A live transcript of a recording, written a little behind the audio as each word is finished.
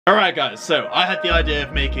Alright guys, so I had the idea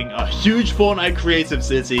of making a huge Fortnite creative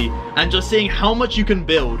city and just seeing how much you can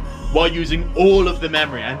build while using all of the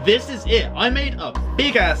memory, and this is it. I made a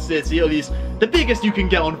big ass city, at least the biggest you can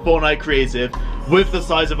get on Fortnite creative, with the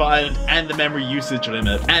size of an island and the memory usage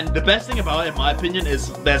limit. And the best thing about it, in my opinion,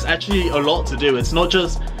 is there's actually a lot to do. It's not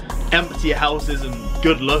just empty houses and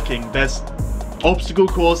good looking. There's obstacle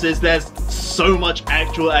courses, there's so much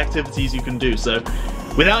actual activities you can do. So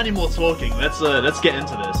without any more talking, let's get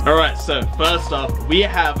into this. Alright, so first up, we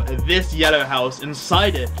have this yellow house.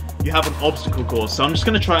 Inside it, you have an obstacle course. So I'm just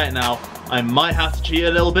gonna try it now. I might have to cheat a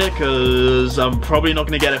little bit because I'm probably not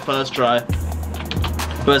gonna get it first try.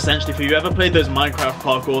 But essentially, if you ever played those Minecraft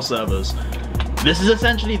parkour servers, this is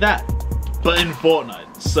essentially that, but in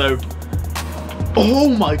Fortnite. So, oh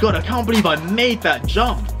my god, I can't believe I made that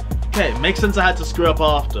jump. Okay, makes sense I had to screw up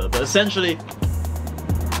after, but essentially,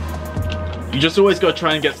 you just always gotta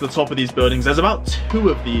try and get to the top of these buildings. There's about 2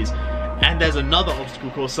 of these, and there's another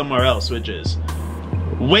obstacle course somewhere else, which is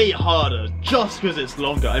way harder, just because it's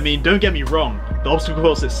longer. I mean, don't get me wrong, the obstacle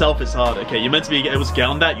course itself is hard. Okay, you're meant to be able to get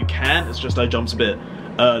on that, you can, it's just I jumped a bit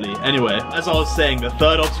early. Anyway, as I was saying, the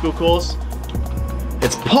 3rd obstacle course,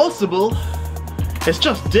 it's possible, it's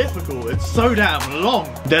just difficult, it's so damn long.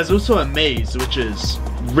 There's also a maze, which is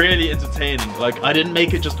really entertaining. Like, I didn't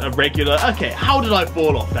make it just a regular, okay, how did I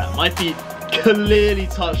fall off that? My feet clearly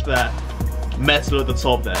touched that metal at the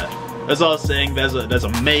top there. As I was saying, there's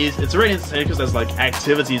a maze. It's really entertaining because there's like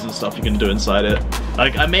activities and stuff you can do inside it.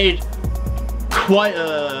 Like, I made quite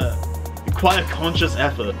a conscious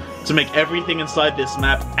effort to make everything inside this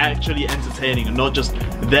map actually entertaining and not just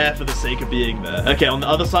there for the sake of being there. Okay, on the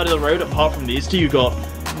other side of the road, apart from these 2, you got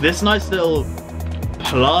this nice little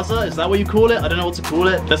plaza. Is that what you call it? I don't know what to call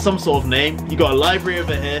it. There's some sort of name. You got a library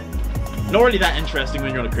over here. Not really that interesting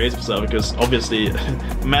when you're on a creative server because obviously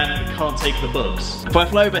man can't take the books. If I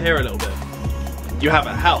fly over here a little bit, you have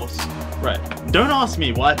a house. Right, don't ask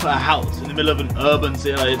me why I put a house in the middle of an urban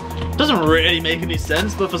city. Like, it doesn't really make any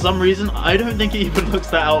sense, but for some reason I don't think it even looks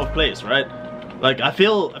that out of place, right? Like, I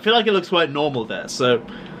feel like it looks quite normal there. So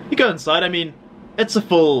you go inside. I mean, it's a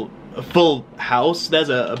full house. There's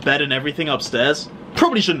a bed and everything upstairs.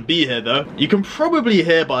 Probably shouldn't be here though. You can probably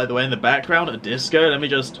hear, by the way, in the background a disco. Let me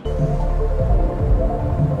just,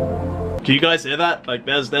 can you guys hear that? Like,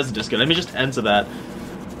 there's a disco. Let me just enter that.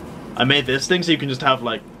 I made this thing so you can just have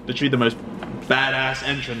like literally the most badass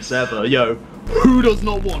entrance ever. Yo, who does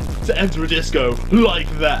not want to enter a disco like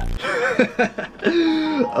that?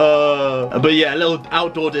 But yeah, a little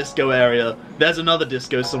outdoor disco area. There's another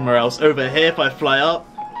disco somewhere else. Over here, if I fly up,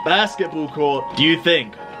 basketball court. Do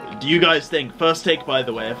you guys think, first take by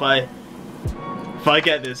the way, if I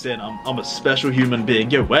get this in, I'm a special human being.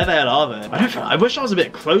 Yo, where the hell are they? I wish I was a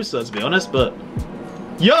bit closer, to be honest, but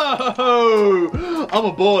yo, I'm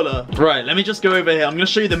a baller. Right, let me just go over here. I'm gonna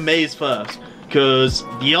show you the maze first, because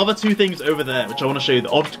the other 2 things over there, which I want to show you,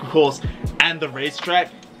 the obstacle course and the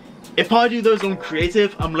racetrack, if I do those on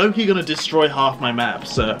creative, I'm low-key gonna destroy half my map.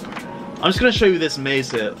 So I'm just gonna show you this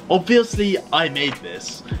maze here. Obviously, I made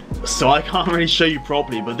this, so I can't really show you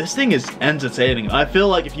properly, but this thing is entertaining. I feel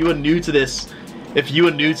like if you were new to this, if you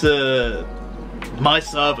were new to my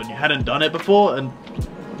server and you hadn't done it before, and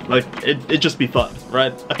like, it'd just be fun,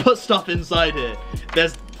 right? I put stuff inside here.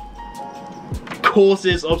 There's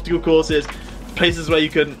courses, obstacle courses, places where you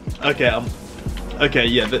can, okay,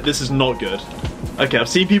 yeah, this is not good. Okay, I've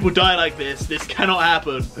seen people die like this. This cannot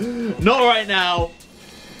happen. Not right now.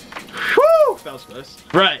 Whew, that was close.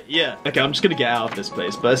 Right, yeah. Okay, I'm just gonna get out of this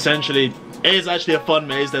place, but essentially, it is actually a fun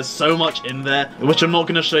maze. There's so much in there, which I'm not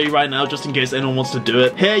gonna show you right now, just in case anyone wants to do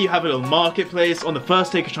it. Here you have a little marketplace. On the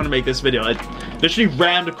first take of trying to make this video, I literally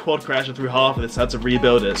rammed a quad crasher through half of this, had to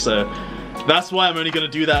rebuild it, so that's why I'm only gonna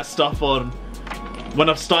do that stuff on when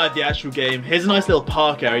I've started the actual game. Here's a nice little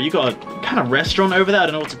park area. You got a kind of restaurant over there, I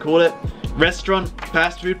don't know what to call it. Restaurant,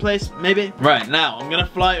 fast food place, maybe? Right, now, I'm gonna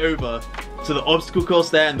fly over to the obstacle course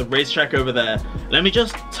there and the racetrack over there. Let me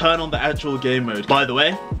just turn on the actual game mode. By the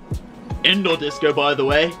way, indoor disco, by the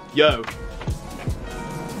way. Yo,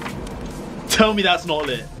 tell me that's not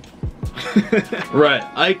lit. Right,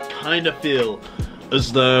 I kind of feel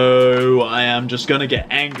as though I am just gonna get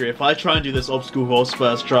angry if I try and do this obstacle course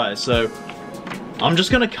first try. So I'm just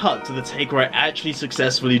gonna cut to the take where I actually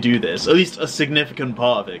successfully do this, at least a significant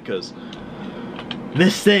part of it, because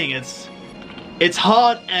this thing, it's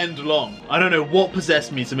hard and long. I don't know what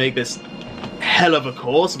possessed me to make this hell of a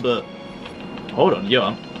course, but hold on,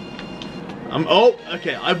 yo, oh,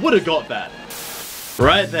 okay, I would have got that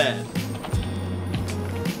right there.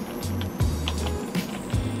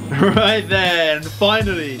 Right there, and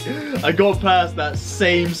finally, I got past that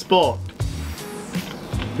same spot.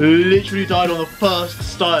 literally died on the first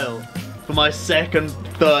style for my second,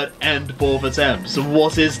 third, and fourth attempt. So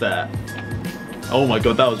what is that? Oh my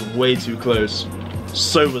god, that was way too close.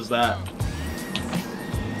 So was that.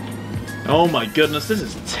 Oh my goodness, this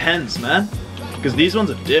is tense, man. Because these ones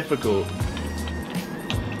are difficult.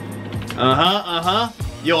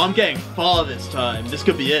 Yo, I'm getting far this time. This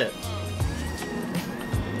could be it.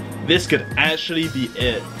 This could actually be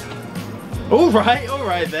it.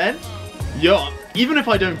 Alright then. Yo, even if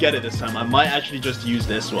I don't get it this time, I might actually just use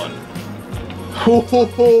this one.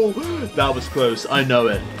 That was close. I know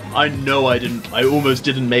it. I know I didn't. I almost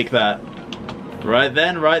didn't make that. Right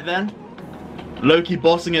then. Low-key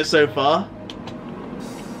bossing it so far.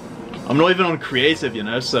 I'm not even on creative, you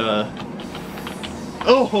know, so...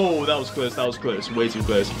 Oh, that was close, way too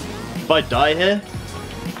close. If I die here,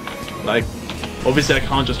 like, obviously I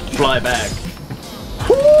can't just fly back.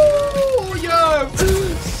 Woo, yo!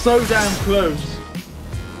 So damn close.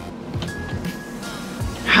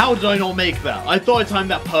 How did I not make that? I thought I timed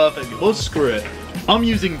that perfectly. Well, screw it. I'm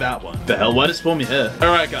using that one. The hell, why did it spawn me here?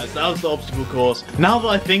 Alright guys, that was the obstacle course. Now that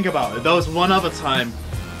I think about it, there was one other time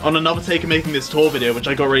on another take of making this tour video, which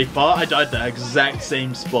I got really far, I died the exact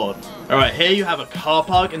same spot. Alright, here you have a car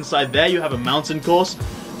park, inside there you have a mountain course.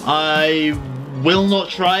 I will not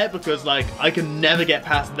try it because, like, I can never get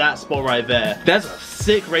past that spot right there. There's a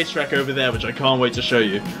sick racetrack over there, which I can't wait to show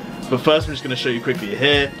you. But first I'm just going to show you quickly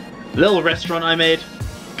here. Little restaurant I made.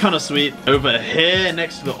 Kind of sweet. Over here,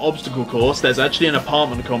 next to the obstacle course, there's actually an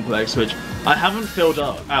apartment complex, which I haven't filled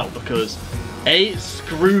out because A,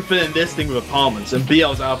 screw filling this thing with apartments, and B, I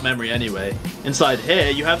was out of memory anyway. Inside here,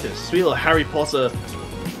 you have this sweet little Harry Potter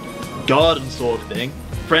garden sort of thing.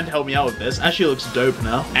 Friend helped me out with this. Actually looks dope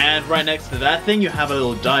now. And right next to that thing, you have a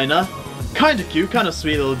little diner. Kinda cute, kinda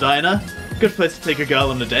sweet little diner. Good place to take a girl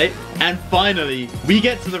on a date. And finally, we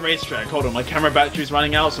get to the racetrack. Hold on, my camera battery's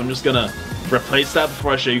running out, so I'm just gonna replace that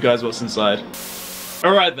before I show you guys what's inside.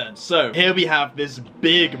 Alright then, so here we have this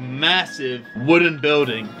big, massive wooden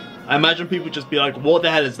building. I imagine people just be like, what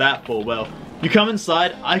the hell is that for? Well, you come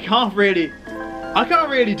inside. I can't really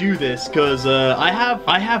do this because I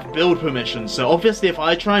have build permissions. So obviously if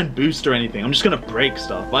I try and boost or anything, I'm just gonna break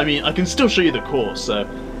stuff. I mean, I can still show you the course, so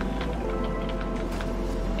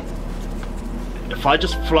if I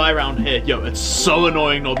just fly around here, yo, it's so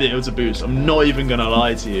annoying not being able to boost. I'm not even gonna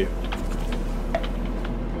lie to you.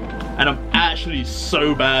 And I'm actually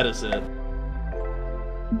so bad at it.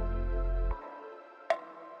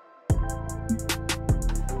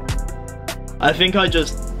 I think I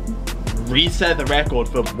just reset the record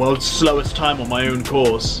for world's slowest time on my own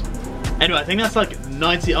course. Anyway, I think that's like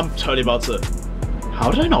 90, I'm totally about to... How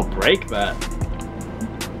did I not break that?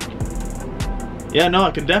 Yeah, no,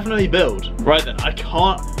 I can definitely build. Right then, I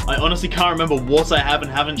honestly can't remember what I have and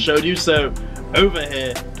haven't showed you, so over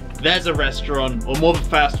here, there's a restaurant, or more of a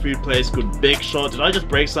fast food place called Big Shot. Did I just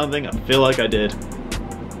break something? I feel like I did.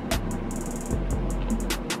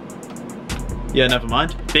 Yeah, never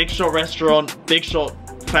mind. Big Shot restaurant, Big Shot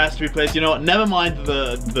fast food place. You know what? Never mind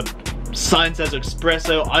the sign says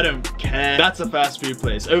espresso. I don't care. That's a fast food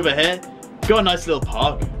place. Over here, got a nice little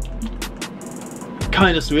park.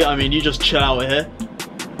 Kind of sweet. I mean, you just chill out here.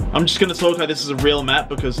 I'm just gonna talk like this is a real map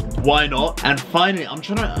because why not? And finally, I'm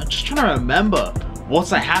just trying to remember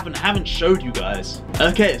what I haven't showed you guys.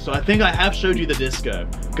 Okay, so I think I have showed you the disco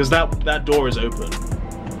because that door is open.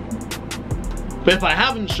 But if I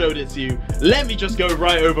haven't showed it to you, let me just go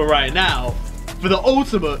right over right now for the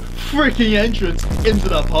ultimate freaking entrance into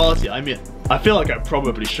the party. I mean, I feel like I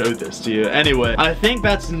probably showed this to you. Anyway, I think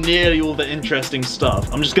that's nearly all the interesting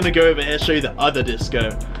stuff. I'm just gonna go over here, show you the other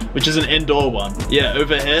disco, which is an indoor one. Yeah,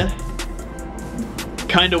 over here.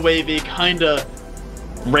 Kinda wavy, kinda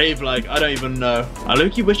rave-like, I don't even know. I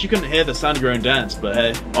low-key wish you couldn't hear the sound of your own dance, but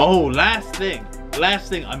hey. Oh, last thing,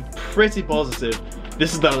 I'm pretty positive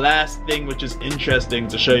this is the last thing which is interesting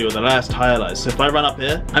to show you, or the last highlight. So if I run up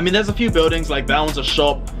here, I mean, there's a few buildings, like that one's a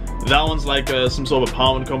shop, that one's like some sort of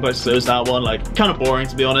apartment complex, so is that one, like, kind of boring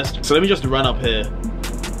to be honest. So let me just run up here,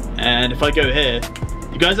 and if I go here,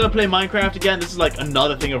 you guys ever play Minecraft again? This is like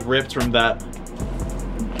another thing I've ripped from that.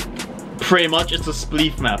 Pretty much, it's a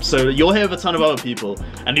spleef map, so you're here with a ton of other people,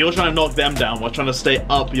 and you're trying to knock them down while trying to stay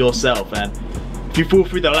up yourself, and if you fall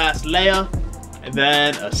through the last layer,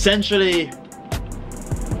 then essentially,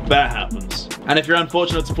 that happens. And if you're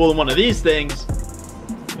unfortunate to fall in one of these things,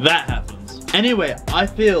 that happens. Anyway, I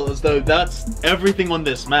feel as though that's everything on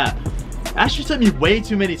this map. It actually took me way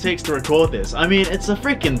too many takes to record this. I mean, it's a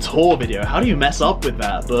freaking tour video. How do you mess up with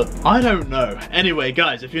that? But I don't know. Anyway,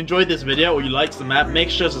 guys, if you enjoyed this video or you liked the map, make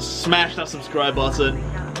sure to smash that subscribe button,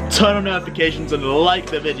 turn on notifications, and like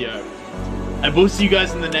the video. And we'll see you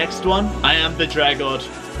guys in the next one. I am the Dragod.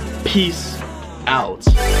 Peace out.